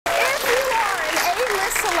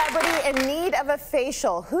in need of a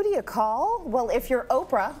facial, who do you call? Well, if you're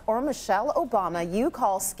Oprah or Michelle Obama, you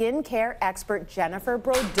call skincare expert Jennifer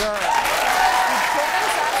Brodeur. Who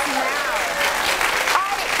joins us now.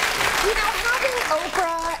 You know, having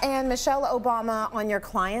Oprah and Michelle Obama on your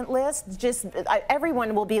client list, just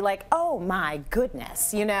everyone will be like, oh my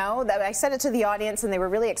goodness, you know? I said it to the audience and they were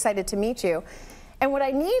really excited to meet you. And what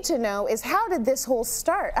I need to know is, how did this whole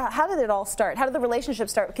start? How did it all start? How did the relationship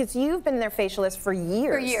start? Because you've been their facialist for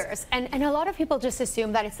years. For years. And a lot of people just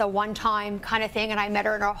assume that it's a one-time kind of thing, and I met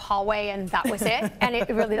her in a hallway and that was it. And it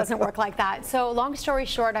really doesn't work like that. So long story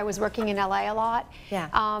short, I was working in LA a lot. Yeah.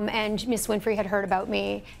 And Miss Winfrey had heard about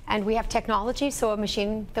me. And we have technology, so a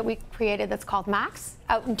machine that we created that's called Max,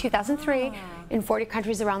 out in 2003 in 40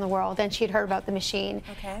 countries around the world. And she'd heard about the machine.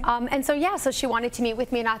 Okay. And so, yeah, so she wanted to meet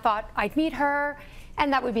with me, and I thought I'd meet her.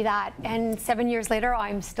 And that would be that. And 7 years later,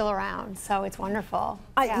 I'm still around, so it's wonderful.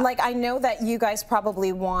 I know that you guys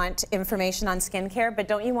probably want information on skincare, but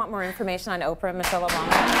don't you want more information on Oprah and Michelle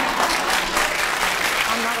Obama?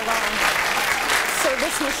 I'm not alone. So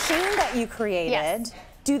this machine that you created, yes.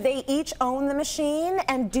 Do they each own the machine,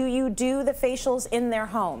 and do you do the facials in their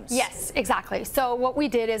homes? Yes, exactly. So what we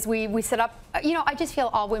did is we set up, you know, I just feel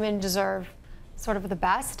all women deserve sort of the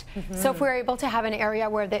best. So if we're able to have an area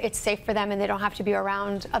where it's safe for them and they don't have to be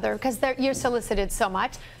around other, because you're solicited so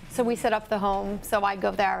much. So we set up the home, so I go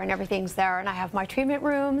there and everything's there, and I have my treatment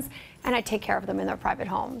rooms and I take care of them in their private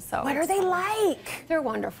homes. So what are they like? They're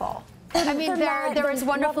wonderful. I mean, they're as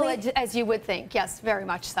wonderful as you would think. Yes, very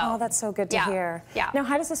much so. Oh, that's so good to hear. Yeah. Now,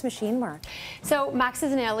 how does this machine work? So Max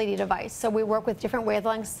is an LED device. So we work with different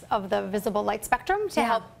wavelengths of the visible light spectrum to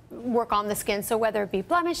help work on the skin. So whether it be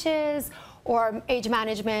blemishes or age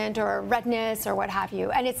management or redness or what have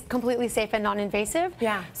you. And it's completely safe and non-invasive.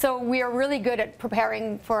 Yeah. So we are really good at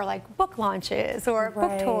preparing for like book launches or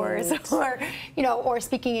book tours or, you know, or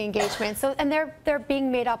speaking engagements. So, and they're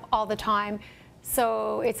being made up all the time.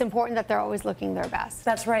 So it's important that they're always looking their best.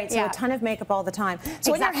 That's right. So a ton of makeup all the time.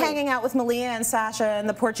 So when you're hanging out with Malia and Sasha and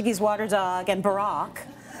the Portuguese water dog and Barack,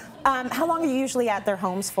 how long are you usually at their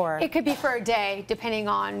homes for? It could be for a day, depending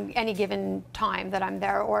on any given time that I'm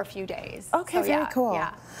there, or a few days. Okay, so, very cool.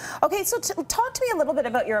 Yeah. Okay, so talk to me a little bit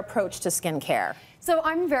about your approach to skincare. So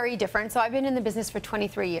I'm very different. So I've been in the business for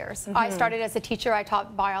 23 years. I started as a teacher. I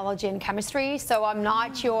taught biology and chemistry. So I'm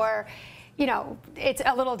not your, you know, it's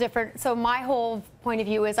a little different. So my whole point of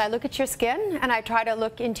view is I look at your skin and I try to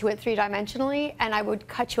look into it three-dimensionally, and I would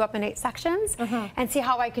cut you up in 8 sections and see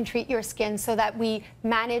how I can treat your skin so that we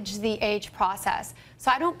manage the age process. So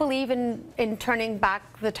I don't believe in turning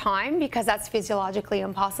back the time, because that's physiologically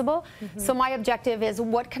impossible. So my objective is,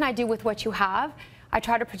 what can I do with what you have? I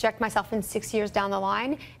try to project myself in 6 years down the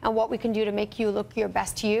line and what we can do to make you look your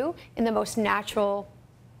best you in the most natural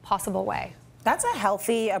possible way. That's a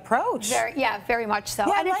healthy approach. Very much so.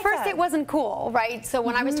 Yeah, and at first it wasn't cool, right? So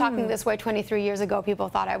when I was talking this way 23 years ago, people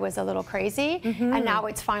thought I was a little crazy. And now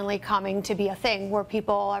it's finally coming to be a thing where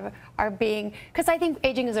people are being, because I think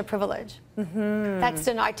aging is a privilege. That's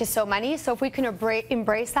denied to so many. So if we can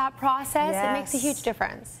embrace that process, it makes a huge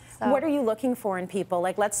difference. So. What are you looking for in people?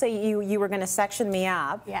 Like, let's say you were going to section me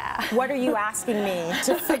up. Yeah. What are you asking me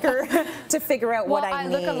to figure out what I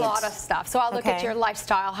need? Well, I look at a lot of stuff. So I'll look at your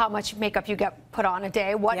lifestyle, how much makeup you get put on a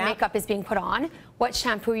day, what makeup is being put on, what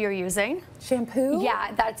shampoo you're using. Shampoo?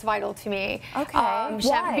 Yeah, that's vital to me. Okay.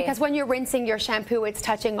 Why? Because when you're rinsing your shampoo, it's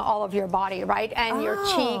touching all of your body, right? And your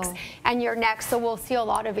cheeks and your neck. So we'll see a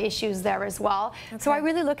lot of issues there as well. So I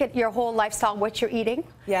really look at your whole lifestyle, what you're eating,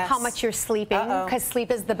 how much you're sleeping, because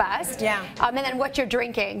sleep is the best. Yeah. And then what you're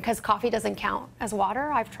drinking, because coffee doesn't count as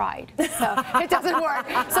water. I've tried, so it doesn't work.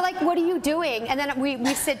 So like, what are you doing? And then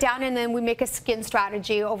we sit down and then we make a skin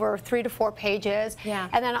strategy over 3 to 4 pages. Yeah.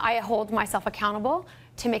 And then I hold myself accountable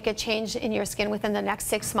to make a change in your skin within the next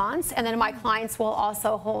 6 months. And then my clients will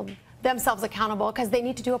also hold themselves accountable, because they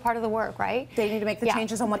need to do a part of the work, right? They need to make the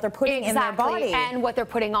changes on what they're putting in their body. And what they're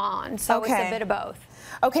putting on. So it's a bit of both.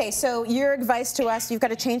 Okay, so your advice to us, you've got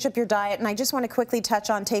to change up your diet, and I just want to quickly touch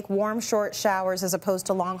on take warm, short showers as opposed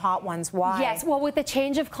to long, hot ones. Why? Yes, well, with the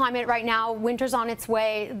change of climate right now, winter's on its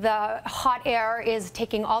way. The hot air is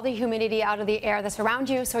taking all the humidity out of the air that's around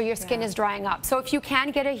you, so your skin is drying up. So if you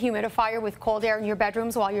can get a humidifier with cold air in your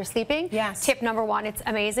bedrooms while you're sleeping, tip number 1, it's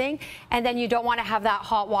amazing. And then you don't want to have that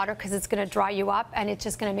hot water, because it's going to dry you up, and it's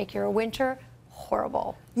just going to make your winter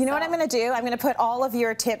horrible. You know what I'm going to do? I'm going to put all of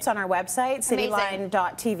your tips on our website,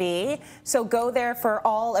 cityline.tv. So go there for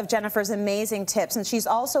all of Jennifer's amazing tips. And she's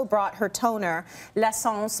also brought her toner,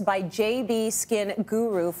 L'Essence by JB Skin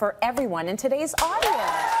Guru, for everyone in today's audience.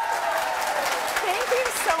 Thank you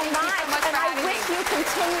so much. And I wish you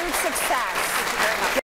continued success.